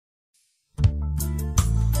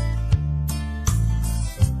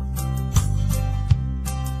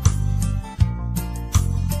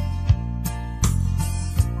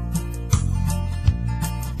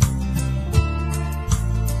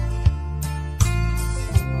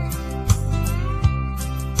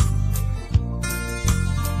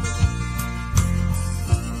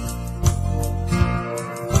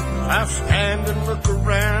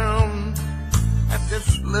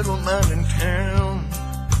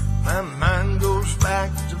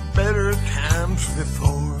once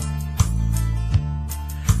before.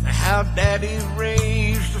 How Daddy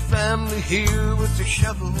raised a family here with a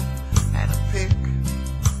shovel and a pick,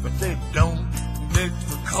 but they don't dig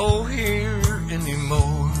for coal here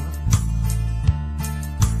anymore.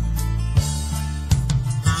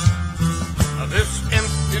 This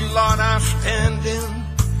empty lot I stand in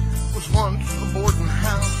was once a boarding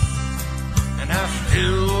house, and I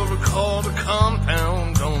still recall the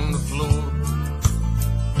compound on the floor.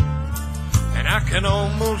 And I can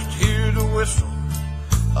almost hear the whistle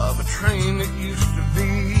of a train that used to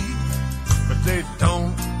be, but they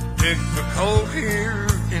don't dig for coal here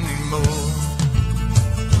anymore.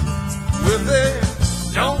 Well, they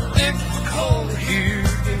don't dig for coal here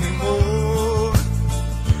anymore.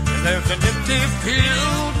 And there's an empty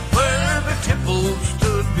field where the tipple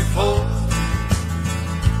stood before,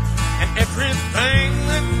 and everything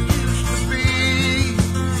that used to be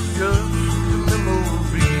just a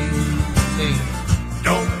memory. They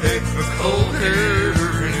don't dig for coal here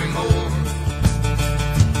anymore.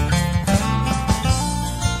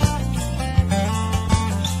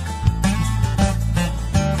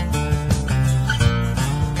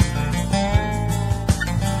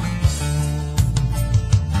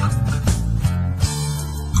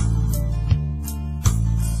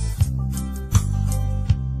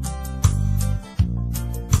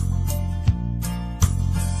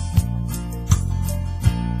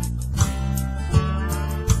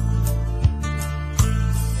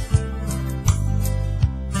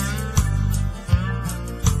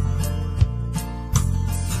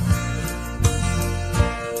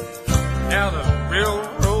 Now the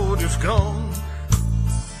railroad is gone,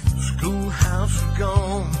 the schoolhouse is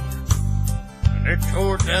gone, and they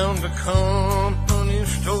tore down the company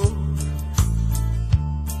store,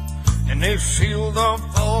 and they sealed off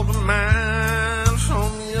all the mines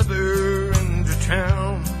on the other end of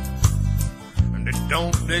town, and they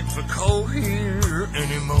don't dig for coal here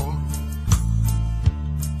anymore.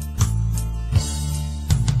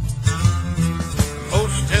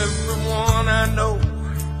 Most everyone I know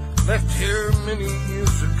left here many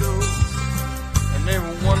years ago, and they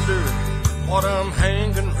wonder what I'm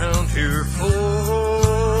hanging around here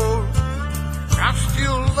for. I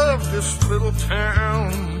still love this little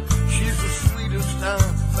town, she's the sweetest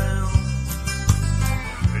I've found.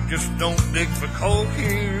 They just don't dig for coal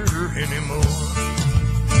here anymore.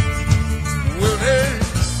 Well, they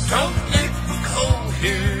don't dig for coal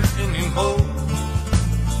here anymore.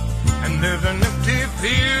 And there's an empty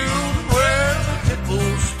field where the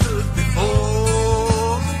tipple stood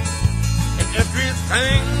before, and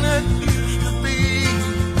everything that used to be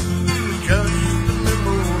is just a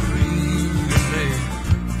memory. And they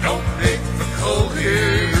don't dig for coal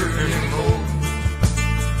here anymore.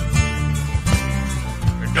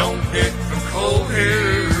 They don't dig for coal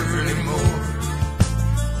here anymore.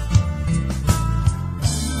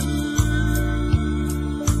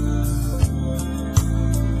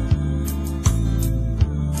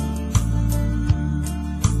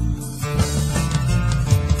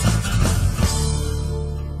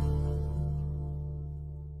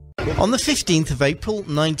 On the 15th of April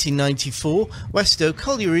 1994, Westoe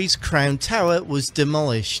Colliery's Crown Tower was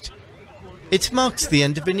demolished. It marked the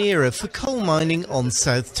end of an era for coal mining on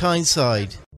South Tyneside.